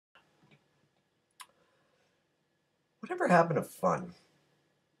Whatever happened to fun?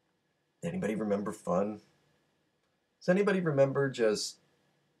 Anybody remember fun? Does anybody remember just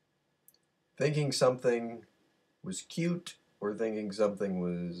thinking something was cute or thinking something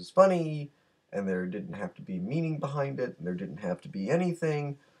was funny and there didn't have to be meaning behind it and there didn't have to be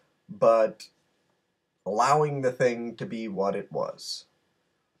anything but allowing the thing to be what it was?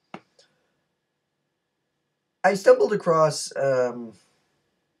 I stumbled across a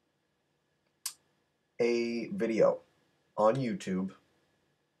video on YouTube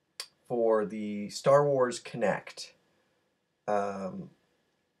for the Star Wars Connect.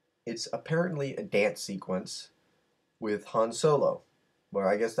 It's apparently a dance sequence with Han Solo, where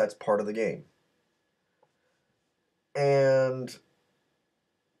I guess that's part of the game. And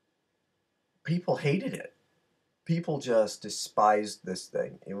people hated it. People just despised this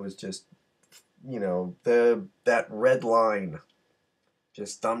thing. It was just, that red line,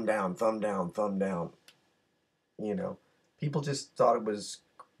 just thumb down, thumb down, thumb down. People just thought it was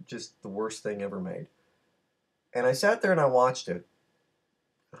just the worst thing ever made. And I sat there and I watched it.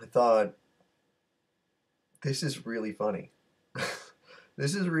 I thought, this is really funny.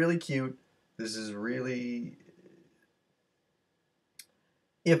 This is really cute. This is really...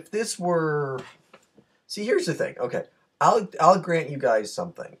 If this were... See, here's the thing. Okay, I'll grant you guys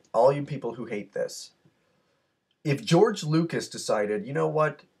something. All you people who hate this. If George Lucas decided, you know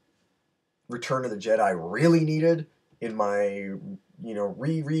what Return of the Jedi really needed in my,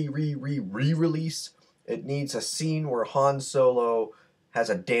 re-release, it needs a scene where Han Solo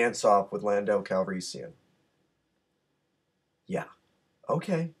has a dance-off with Lando Calrissian. Yeah.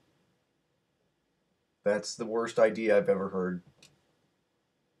 Okay. That's the worst idea I've ever heard.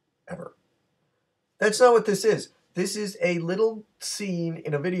 Ever. That's not what this is. This is a little scene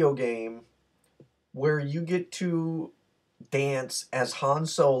in a video game where you get to dance as Han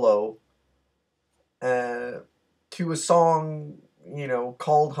Solo to a song,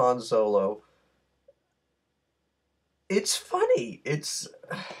 called Han Solo. It's funny.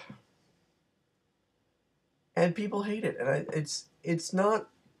 And people hate it. And it's not...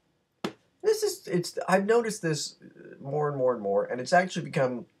 I've noticed this more and more and more, and it's actually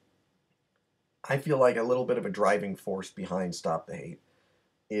become, I feel like, a little bit of a driving force behind Stop the Hate,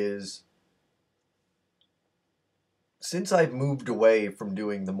 is since I've moved away from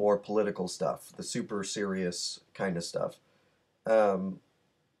doing the more political stuff, the super serious kind of stuff, and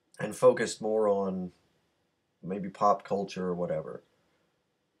focused more on maybe pop culture or whatever,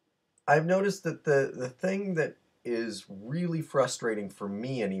 I've noticed that the thing that is really frustrating for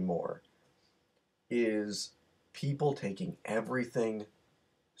me anymore is people taking everything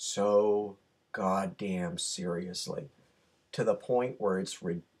so goddamn seriously to the point where it's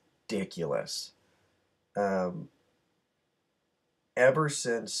ridiculous. Ever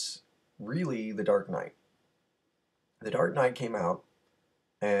since, really, The Dark Knight. The Dark Knight came out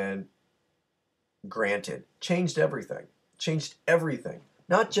and, granted, changed everything. Changed everything.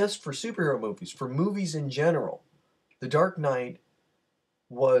 Not just for superhero movies, for movies in general. The Dark Knight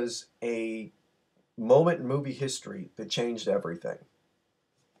was a moment in movie history that changed everything.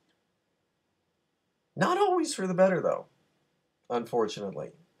 Not always for the better, though,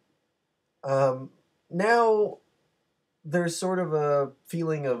 unfortunately. Now, there's sort of a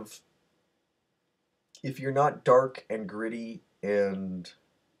feeling of, if you're not dark and gritty, and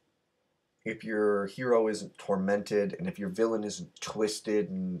if your hero isn't tormented, and if your villain isn't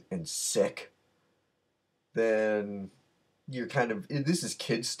twisted and sick, then you're kind of... This is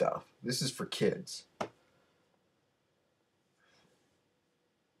kid stuff. This is for kids.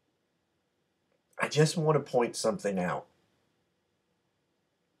 I just want to point something out.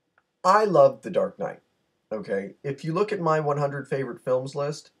 I love The Dark Knight. Okay? If you look at my 100 favorite films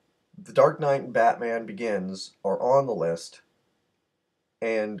list, The Dark Knight and Batman Begins are on the list,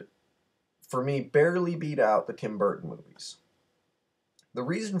 and for me, barely beat out the Tim Burton movies. The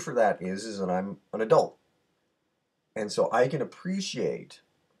reason for that is that I'm an adult. And so I can appreciate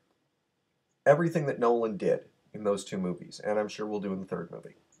everything that Nolan did in those two movies, and I'm sure we'll do in the third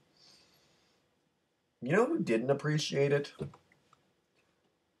movie. You know who didn't appreciate it?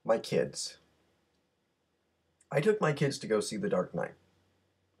 My kids. I took my kids to go see The Dark Knight.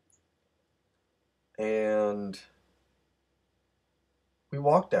 And we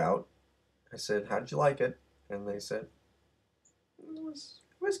walked out. I said, "How did you like it?" And they said, it was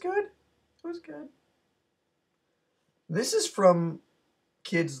good. It was good. This is from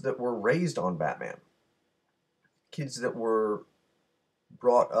kids that were raised on Batman. Kids that were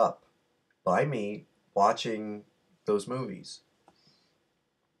brought up by me watching those movies.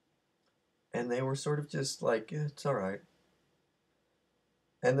 And they were sort of just like, it's all right.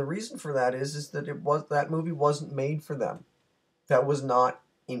 And the reason for that is that that movie wasn't made for them. That was not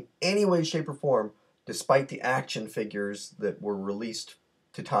in any way, shape, or form, despite the action figures that were released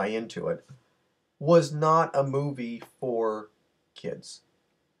to tie into it, was not a movie for kids.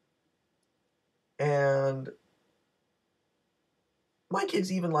 And my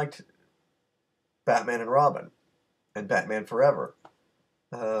kids even liked Batman and Robin and Batman Forever,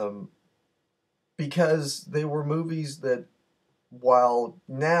 um, because they were movies that, while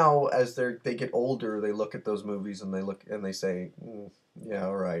now as they get older, they look at those movies and they say, yeah,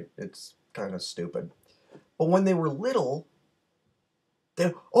 all right, it's kind of stupid. But when they were little,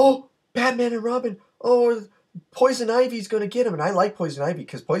 they, oh, Batman and Robin, oh, Poison Ivy's gonna get him, and I like Poison Ivy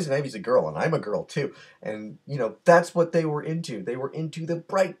because Poison Ivy's a girl, and I'm a girl too, and that's what they were into. They were into the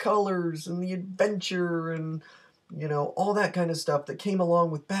bright colors and the adventure and all that kind of stuff that came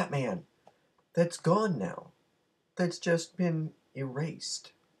along with Batman. That's gone now. That's just been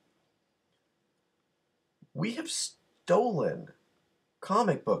erased. We have stolen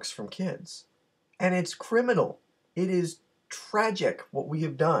comic books from kids, and it's criminal. It is tragic what we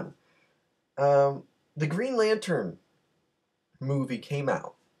have done. The Green Lantern movie came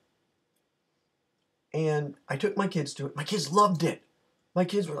out, and I took my kids to it. My kids loved it. My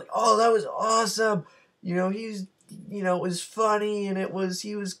kids were like, "Oh, that was awesome!" He's, it was funny, and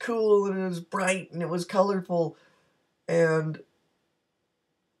he was cool, and it was bright, and it was colorful, and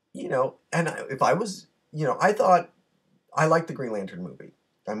if I was, I thought I liked the Green Lantern movie.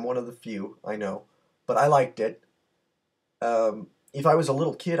 I'm one of the few, I know, but I liked it. If I was a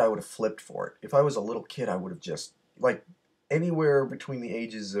little kid, I would have flipped for it. If I was a little kid, I would have just, like, anywhere between the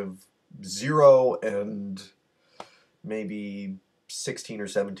ages of 0 and maybe 16 or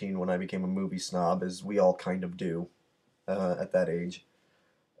 17 when I became a movie snob, as we all kind of do at that age.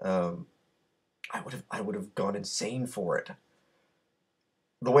 I would have gone insane for it.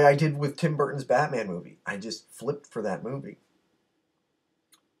 The way I did with Tim Burton's Batman movie. I just flipped for that movie.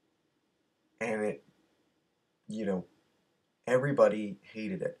 And it, everybody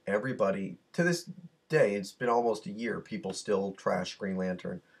hated it. Everybody, to this day, it's been almost a year, people still trash Green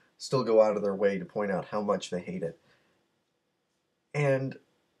Lantern, still go out of their way to point out how much they hate it. And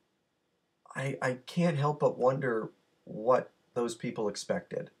I can't help but wonder what those people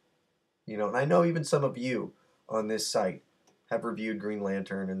expected. And I know even some of you on this site have reviewed Green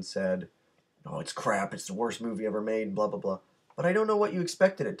Lantern and said, "Oh, it's crap, it's the worst movie ever made, blah, blah, blah." But I don't know what you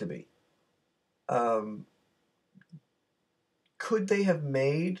expected it to be. Could they have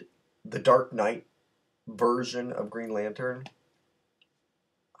made the Dark Knight version of Green Lantern?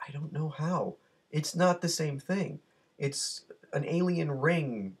 I don't know how. It's not the same thing. It's an alien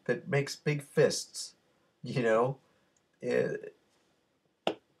ring that makes big fists. It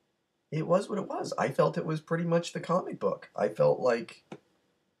was what it was. I felt it was pretty much the comic book. I felt like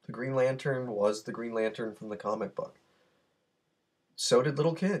the Green Lantern was the Green Lantern from the comic book. So did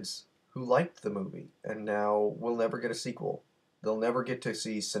little kids who liked the movie, and now we'll never get a sequel. They'll never get to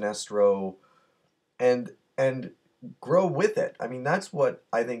see Sinestro and grow with it. I mean, that's what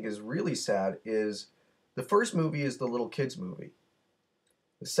I think is really sad, is the first movie is the little kids movie.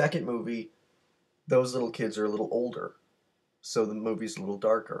 The second movie, those little kids are a little older, so the movie's a little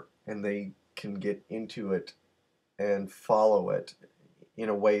darker, and they can get into it and follow it in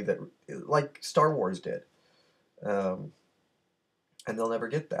a way that, like Star Wars did. And they'll never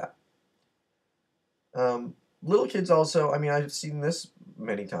get that. Little kids also, I mean, I've seen this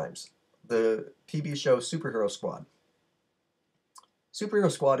many times. The TV show Superhero Squad.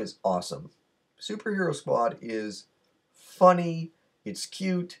 Superhero Squad is awesome. Superhero Squad is funny, it's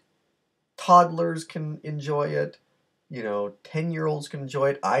cute, toddlers can enjoy it, 10-year-olds can enjoy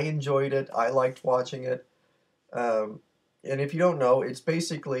it. I enjoyed it, I liked watching it. And if you don't know, it's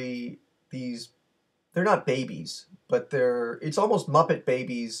basically they're not babies, but it's almost Muppet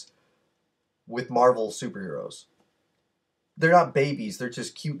Babies with Marvel superheroes. They're not babies, they're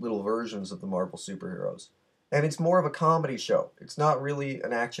just cute little versions of the Marvel superheroes. And it's more of a comedy show. It's not really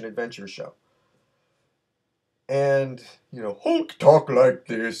an action-adventure show. And, Hulk talk like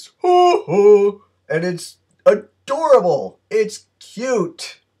this. Ho, ho. And it's adorable. It's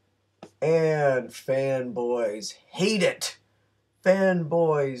cute. And fanboys hate it.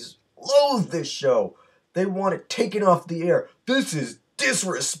 Fanboys loathe this show. They want it taken off the air. This is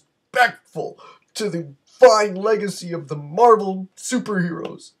disrespectful to the fine legacy of the Marvel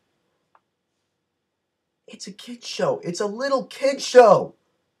superheroes. It's a kid's show. It's a little kid's show.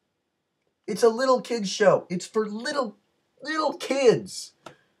 It's a little kid's show. It's for little kids.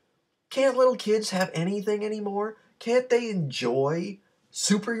 Can't little kids have anything anymore? Can't they enjoy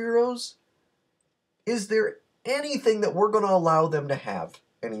superheroes? Is there anything that we're going to allow them to have?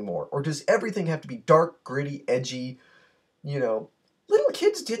 anymore? Or does everything have to be dark, gritty, edgy? You know, little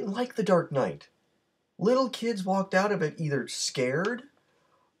kids didn't like The Dark Knight. Little kids walked out of it either scared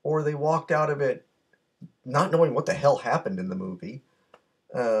or they walked out of it not knowing what the hell happened in the movie.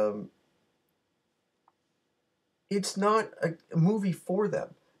 Um, it's not a movie for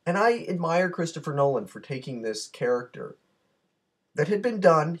them. And I admire Christopher Nolan for taking this character that had been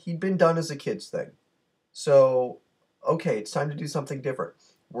done, he'd been done as a kid's thing. So, okay, it's time to do something different.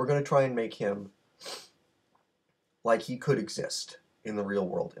 We're going to try and make him like he could exist in the real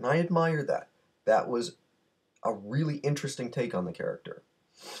world. And I admire that. That was a really interesting take on the character.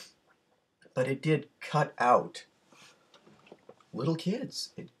 But it did cut out little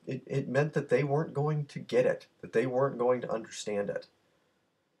kids. It meant that they weren't going to get it, that they weren't going to understand it.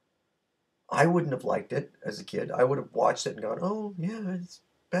 I wouldn't have liked it as a kid. I would have watched it and gone, "Oh yeah, it's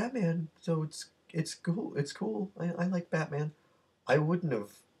Batman, so it's cool. It's cool. I like Batman." I wouldn't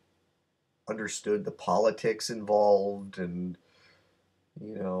have understood the politics involved and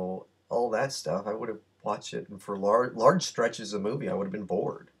all that stuff. I would have watched it, and for large stretches of the movie, I would have been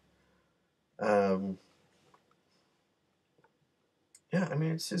bored. Um, yeah, I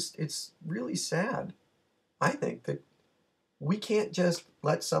mean, it's really sad. I think that we can't just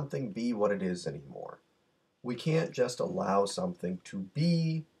let something be what it is anymore. We can't just allow something to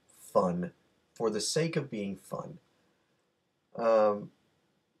be fun for the sake of being fun. Um,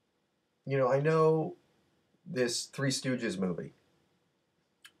 I know this Three Stooges movie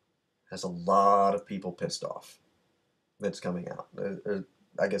has a lot of people pissed off that's coming out.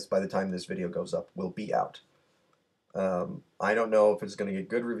 I guess by the time this video goes up, will be out. I don't know if it's going to get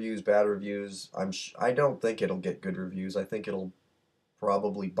good reviews, bad reviews. I don't think it'll get good reviews. I think it'll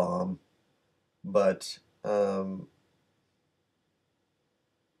probably bomb. But, and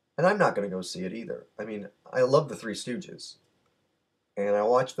I'm not going to go see it either. I mean, I love the Three Stooges. And I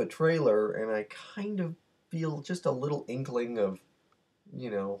watched the trailer and I kind of feel just a little inkling of,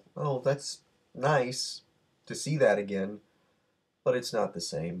 oh, that's nice to see that again. But it's not the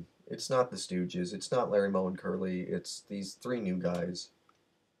same. It's not the Stooges. It's not Larry, Moe, and Curly. It's these three new guys.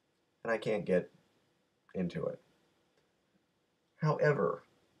 And I can't get into it. However,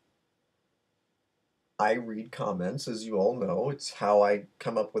 I read comments, as you all know. It's how I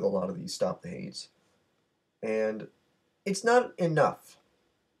come up with a lot of these Stop the Hates. And it's not enough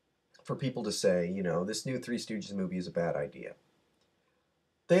for people to say, this new Three Stooges movie is a bad idea.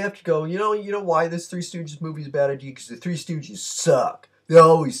 They have to go, you know why this Three Stooges movie is a bad idea? Because the Three Stooges suck. They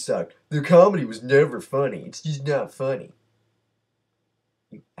always sucked. Their comedy was never funny. It's just not funny.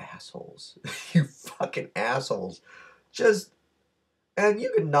 You assholes. You fucking assholes. And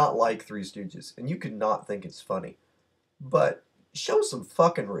you could not like Three Stooges, and you could not think it's funny. But show some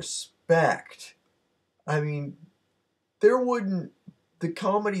fucking respect. I mean, the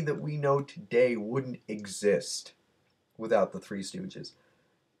comedy that we know today wouldn't exist without the Three Stooges.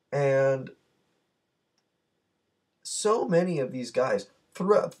 And so many of these guys,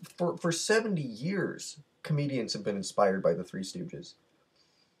 for 70 years, comedians have been inspired by the Three Stooges.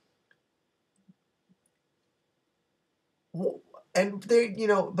 And they,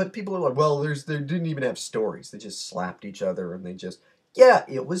 but people are like, well, they didn't even have stories. They just slapped each other and yeah,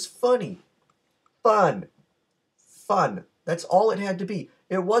 it was funny. Fun. That's all it had to be.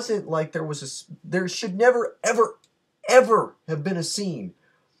 It wasn't like there should never, ever, ever have been a scene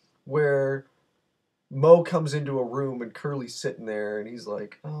where Moe comes into a room and Curly's sitting there and he's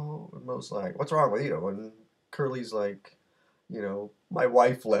like, oh, and Moe's like, what's wrong with you? And Curly's like, my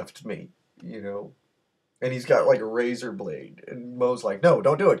wife left me, and he's got like a razor blade. And Moe's like, no,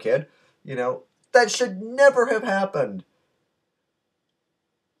 don't do it, kid. That should never have happened.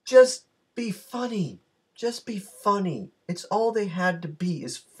 Just be funny. Just be funny. It's all they had to be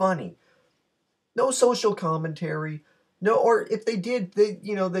is funny. No social commentary. No, or if they did, they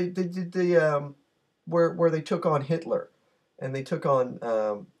did the where they took on Hitler, and they took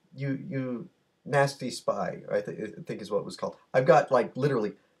on you nasty spy. I think is what it was called. I've got like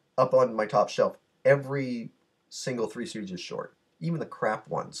literally up on my top shelf every single Three Stooges short, even the crap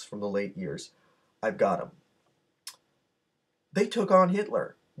ones from the late years. I've got them. They took on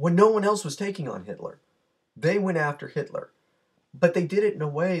Hitler when no one else was taking on Hitler. They went after Hitler, but they did it in a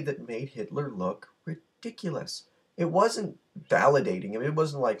way that made Hitler look ridiculous. It wasn't validating. I mean, it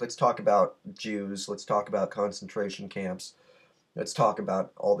wasn't like, let's talk about Jews, let's talk about concentration camps, let's talk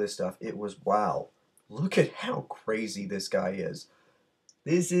about all this stuff. It was, wow, look at how crazy this guy is.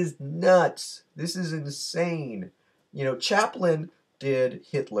 This is nuts. This is insane. Chaplin did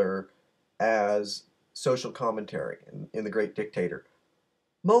Hitler as social commentary in The Great Dictator.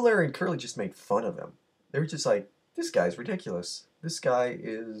 Moe, Larry, and Curly just made fun of him. They were just like, this guy's ridiculous. this guy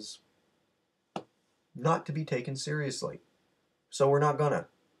is not to be taken seriously. So we're not gonna.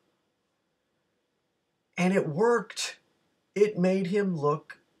 And it worked. It made him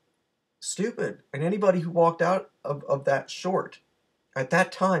look stupid. And anybody who walked out of that short at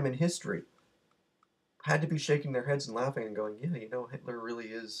that time in history had to be shaking their heads and laughing and going, yeah, Hitler really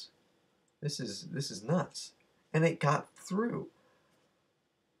is, this is nuts. And it got through.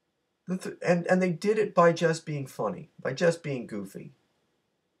 And they did it by just being funny, by just being goofy.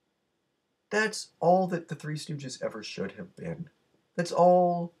 That's all that the Three Stooges ever should have been. That's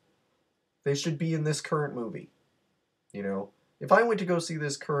all they should be in this current movie. If I went to go see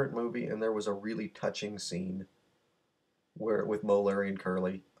this current movie and there was a really touching scene with Moe, Larry, and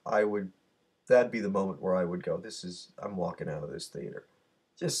Curly, that'd be the moment where I would go, I'm walking out of this theater.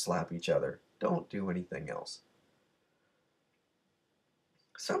 Just slap each other. Don't do anything else.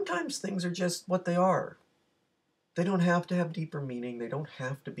 Sometimes things are just what they are. They don't have to have deeper meaning. They don't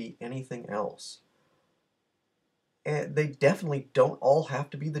have to be anything else. And they definitely don't all have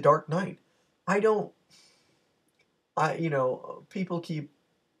to be The Dark Knight. People keep,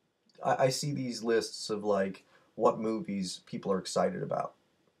 I see these lists of like what movies people are excited about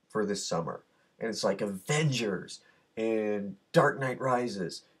for this summer. And it's like Avengers and Dark Knight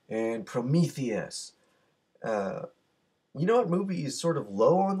Rises and Prometheus. You know what movie is sort of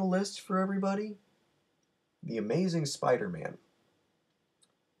low on the list for everybody? The Amazing Spider-Man.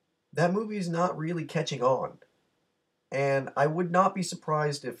 That movie is not really catching on. And I would not be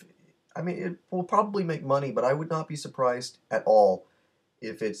surprised it will probably make money, but I would not be surprised at all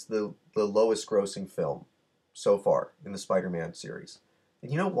if it's the lowest grossing film so far in the Spider-Man series.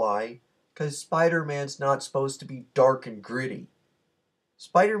 And you know why? Because Spider-Man's not supposed to be dark and gritty.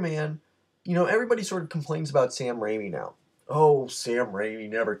 Spider-Man, everybody sort of complains about Sam Raimi now. Oh, Sam Raimi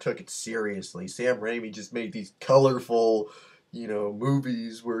never took it seriously. Sam Raimi just made these colorful,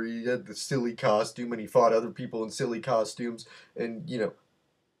 movies where he had the silly costume and he fought other people in silly costumes. And,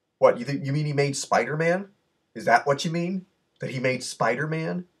 what, you mean he made Spider-Man? Is that what you mean? That he made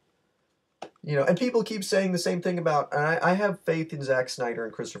Spider-Man? And people keep saying the same thing about, and I have faith in Zack Snyder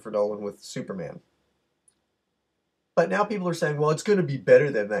and Christopher Nolan with Superman. But now people are saying, well, it's going to be better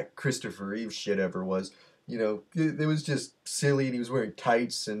than that Christopher Reeve shit ever was. It was just silly and he was wearing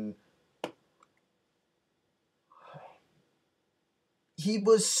tights and... He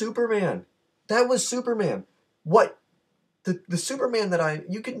was Superman. That was Superman. What? The Superman that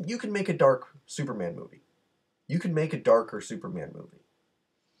you can make a dark Superman movie. You can make a darker Superman movie.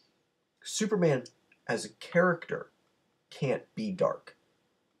 Superman as a character can't be dark.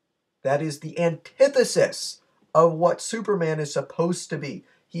 That is the antithesis of what Superman is supposed to be.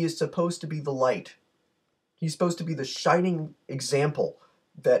 He is supposed to be the light. He's supposed to be the shining example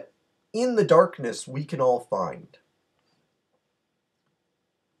that in the darkness we can all find.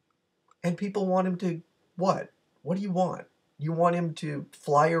 And people want him to, what? What do you want? You want him to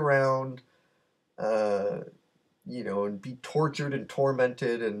fly around, and be tortured and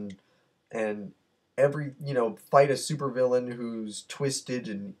tormented and fight a supervillain who's twisted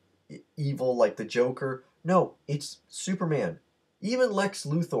and evil like the Joker. No, it's Superman. Even Lex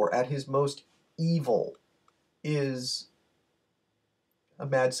Luthor at his most evil is a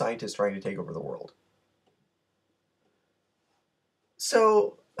mad scientist trying to take over the world.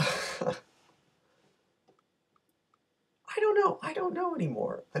 So, I don't know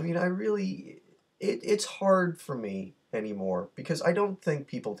anymore. It's hard for me anymore because I don't think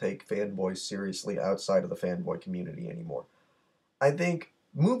people take fanboys seriously outside of the fanboy community anymore. I think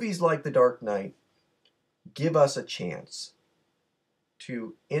movies like The Dark Knight give us a chance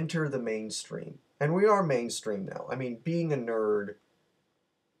to enter the mainstream. And we are mainstream now. Being a nerd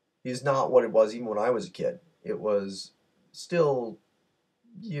is not what it was even when I was a kid. It was still,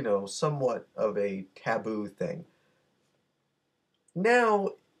 somewhat of a taboo thing.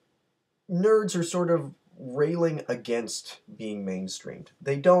 Now, nerds are sort of railing against being mainstreamed.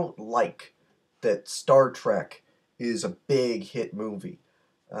 They don't like that Star Trek is a big hit movie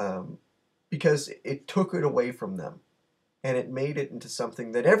because it took it away from them and it made it into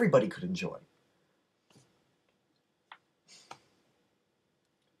something that everybody could enjoy.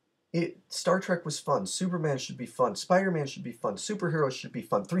 Star Trek was fun. Superman should be fun. Spider-Man should be fun. Superheroes should be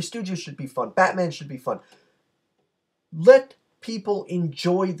fun. Three Stooges should be fun. Batman should be fun. Let people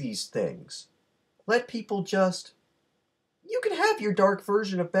enjoy these things. Let people you can have your dark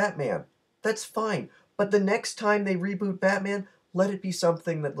version of Batman. That's fine. But the next time they reboot Batman, let it be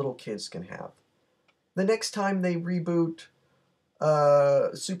something that little kids can have. The next time they reboot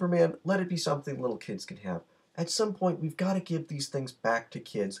Superman, let it be something little kids can have. At some point, we've got to give these things back to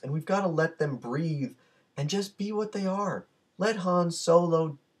kids, and we've got to let them breathe and just be what they are. Let Han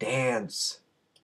Solo dance.